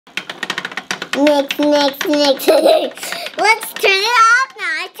Next. Let's turn it off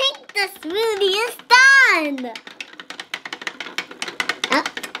now. I think the smoothie is done. Oh.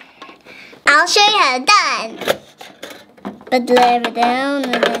 I'll show you how it's done. Put the lever down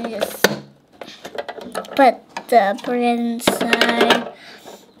and then just put the bread inside.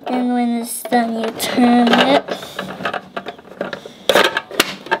 Then when it's done, you turn it.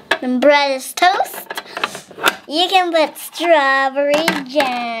 The bread is toast. You can put strawberry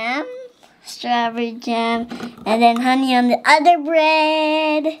jam, and then honey on the other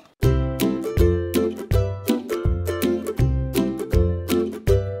bread.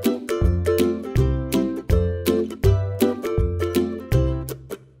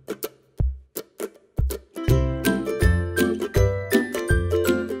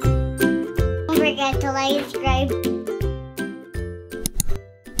 Don't forget to like and subscribe.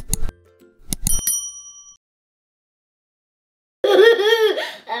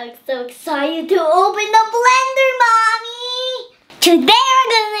 I'm so excited to open the blender, Mommy! Today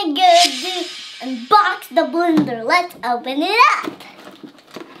we're gonna unbox the blender. Let's open it up.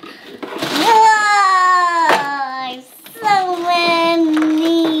 Wow! So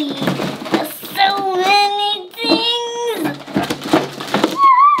many things.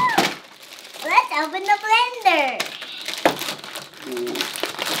 Let's open the blender.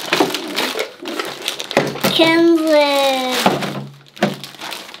 Comes with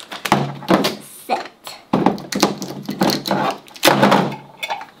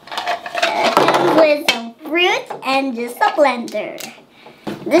with some fruit and just a blender.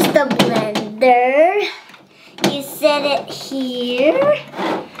 This is the blender. You set it here.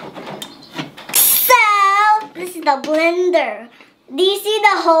 So, this is the blender. Do you see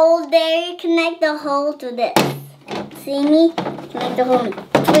the hole there? You connect the hole to this. See me? Connect the hole and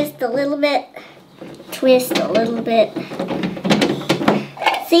twist a little bit. Twist a little bit.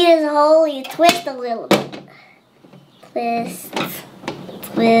 See this hole? You twist a little bit.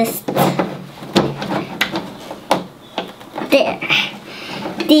 Twist. There.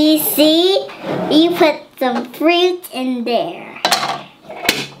 Do you see? You put some fruit in there.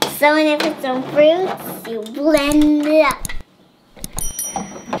 So when you put some fruits, you blend it up.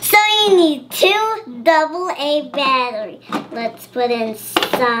 So you need 2 AA batteries. Let's put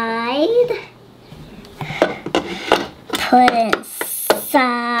inside.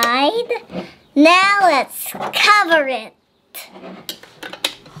 Now let's cover it.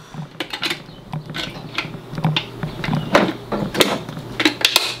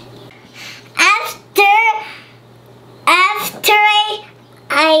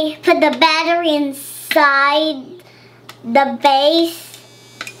 I put the battery inside the base.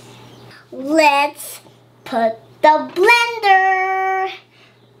 Let's put the blender.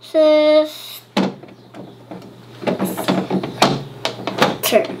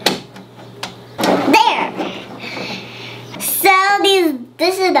 Turn. There. So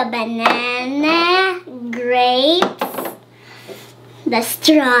this is the banana, grapes, the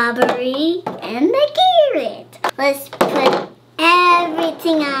strawberry, and the carrot. Let's put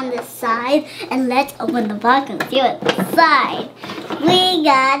everything on the side and let's open the box and see what's inside. We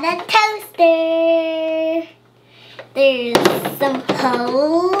got a toaster. There's some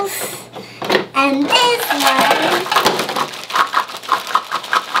holes and this one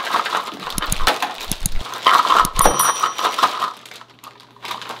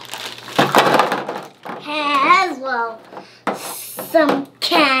has some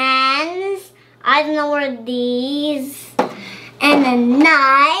cans. I don't know what these. And a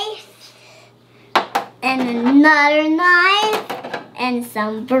knife, and another knife, and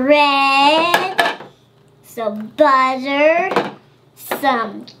some bread, some butter,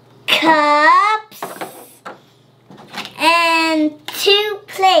 some cups, and 2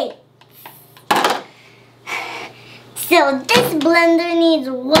 plates. So this blender needs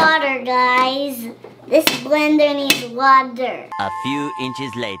water, guys. This blender needs water. A few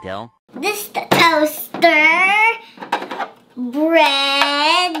inches later. This is the toaster.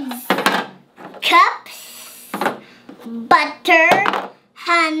 Breads, cups, butter,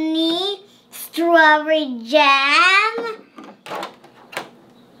 honey, strawberry jam,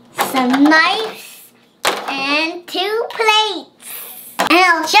 some knives, and 2 plates. And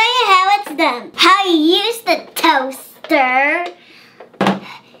I'll show you how it's done. How you use the toaster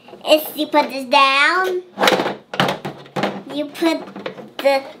is you put this down, you put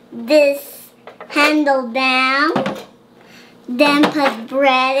this handle down, then put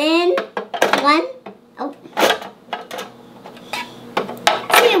bread in.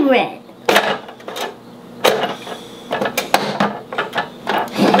 2 bread.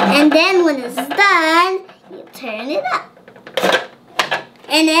 And then when it's done, you turn it up.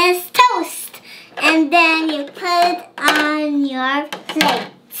 And it's toast. And then you put it on your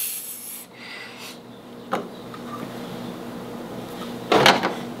plates.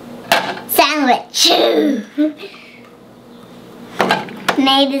 Sandwich.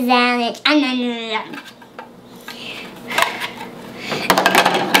 Made a sandwich. And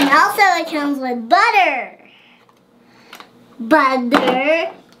also it comes with butter.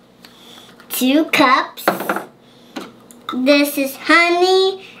 Butter, 2 cups. This is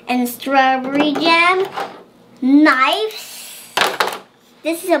honey and strawberry jam. Knives.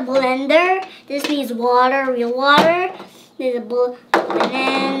 This is a blender. This means water, real water. There's a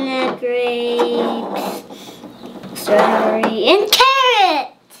banana, grapes, strawberry, and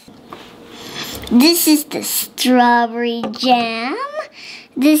carrot. This is the strawberry jam.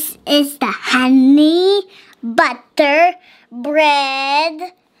 This is the honey, butter,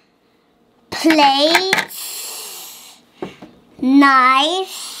 bread, plates,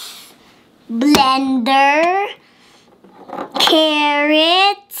 knife, blender,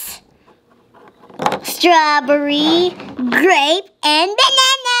 carrot, strawberry, grape, and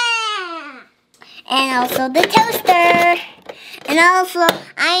banana. And also the toaster. And also,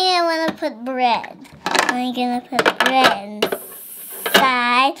 I want to put bread. I'm going to put bread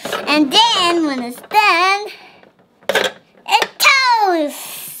inside. And then, when it's done, it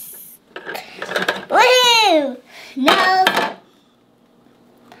toasts. Woohoo! Now,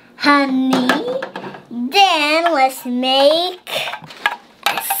 honey. Then, let's make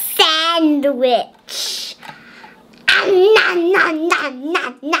a sandwich. Nom, nom, nom,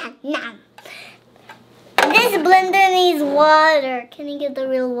 nom, nom, nom. This blender needs water. Can you get the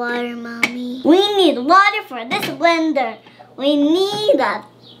real water, Mommy? We need water for this blender. We need that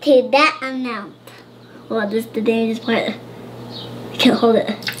amount. Oh, this is the dangerous part. I can't hold it.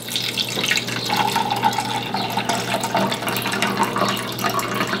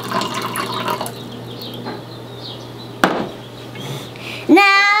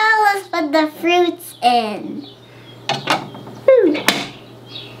 Now let's put the fruits in. Woo.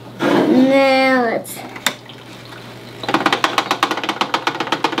 Now let's.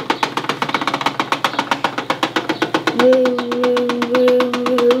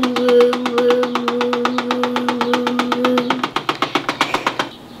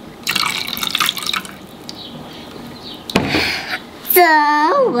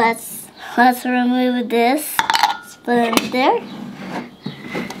 So let's remove this blender.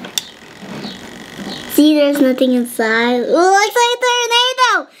 See, there's nothing inside. It looks like a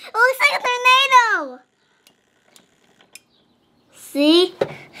tornado. It looks like a tornado. See?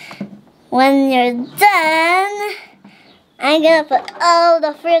 When you're done, I'm gonna put all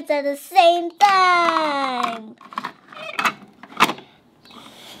the fruits at the same time.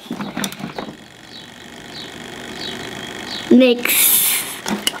 Mix.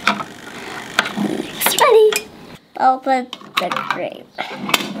 Mix ready. I'll put the grape.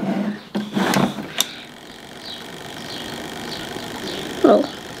 Oh,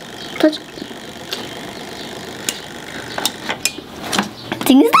 touch.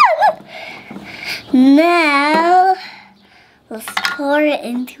 Things done. Now let's pour it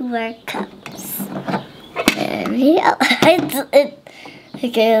into our cups. There we go.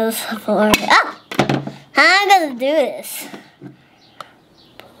 Okay, let's pour it. Ah! I'm gonna do this.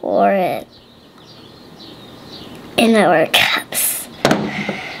 Pour it in our cups.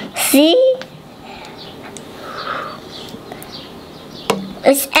 See?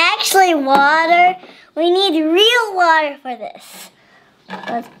 It's actually water. We need real water for this.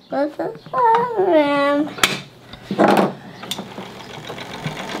 Let's put the around.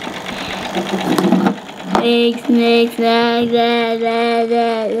 Mix,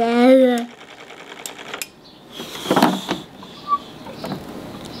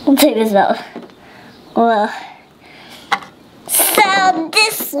 I'll take this out. Well, so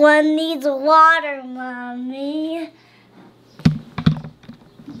this one needs water, Mommy.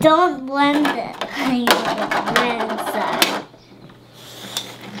 Don't blend it. I gotta blend inside.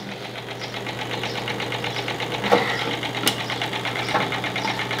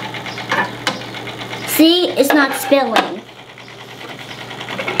 See, it's not spilling.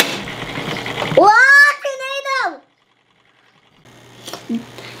 Tornado!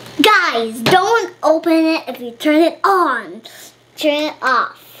 Guys, don't open it if you turn it on. Turn it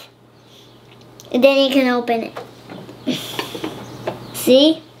off. And then you can open it.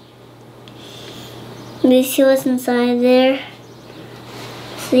 See? Let me see what's inside there.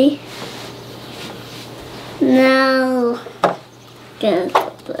 See? Now, gonna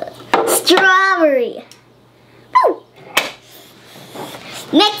put strawberry. Woo!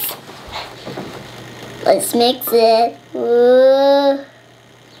 Mix. Let's mix it.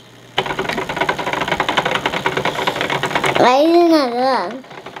 Why is it not done?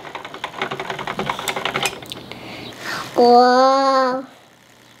 Wow.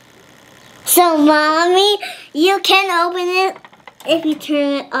 So, Mommy, you can open it if you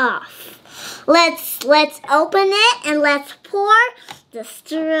turn it off. Let's open it and let's pour the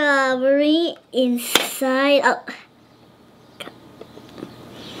strawberry inside. Oh.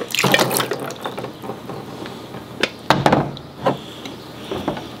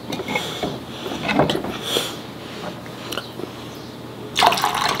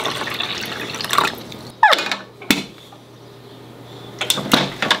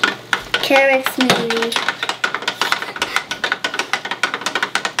 Carrot smoothie.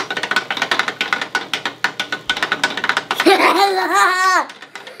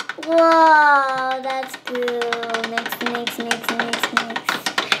 Whoa, that's good. Mix.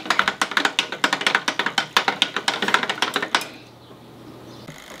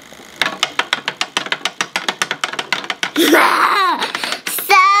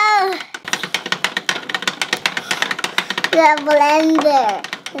 So, the blender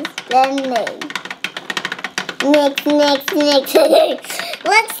is blending. Mix.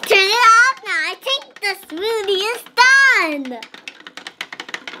 Let's turn it off now. I think the smoothie is done.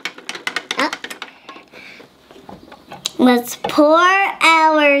 Let's pour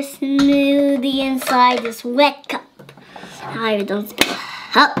our smoothie inside this wet cup. I don't spill.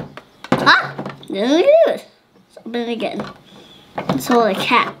 Then we do this. Let's open it again. Let's hold a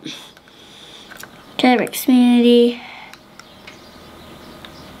cap. Carrot smoothie.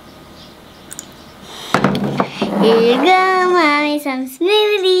 Here you go, Mommy, some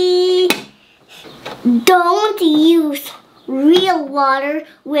smoothie. Don't use real water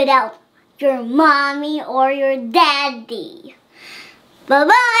without your mommy or your daddy.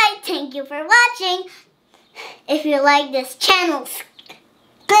 Bye-bye. Thank you for watching. If you like this channel,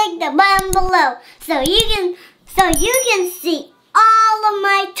 click the button below so you can see all of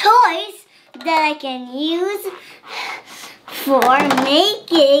my toys that I can use for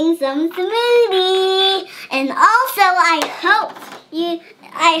making some smoothie. And also I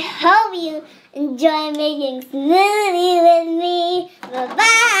hope you enjoy making smoothie with me.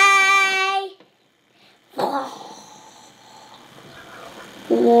 Bye-bye.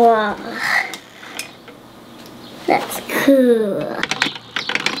 Wow. That's cool.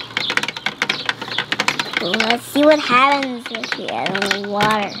 Let's see what happens if we add only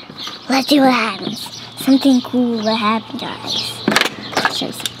water. Let's see what happens. Something cool will happen, guys. Let's show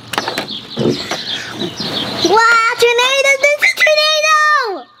you something. Wow, tornado! There's a tornado!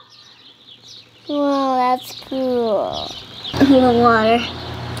 Wow, that's cool. The water.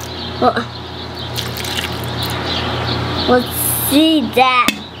 Let's see that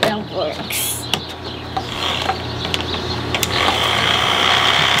works.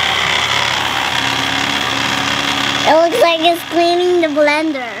 It looks like it's cleaning the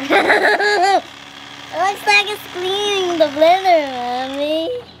blender. It looks like it's cleaning the blender, Mommy.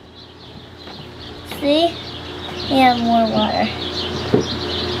 See? We have more water.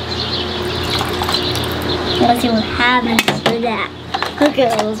 Let's see what happens to that. Look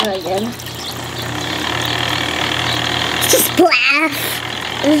at those right there. It's just splash.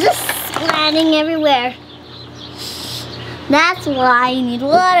 It's just splatting everywhere. That's why you need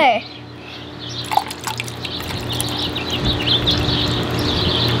water.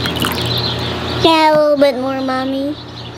 Yeah, a little bit more, Mommy.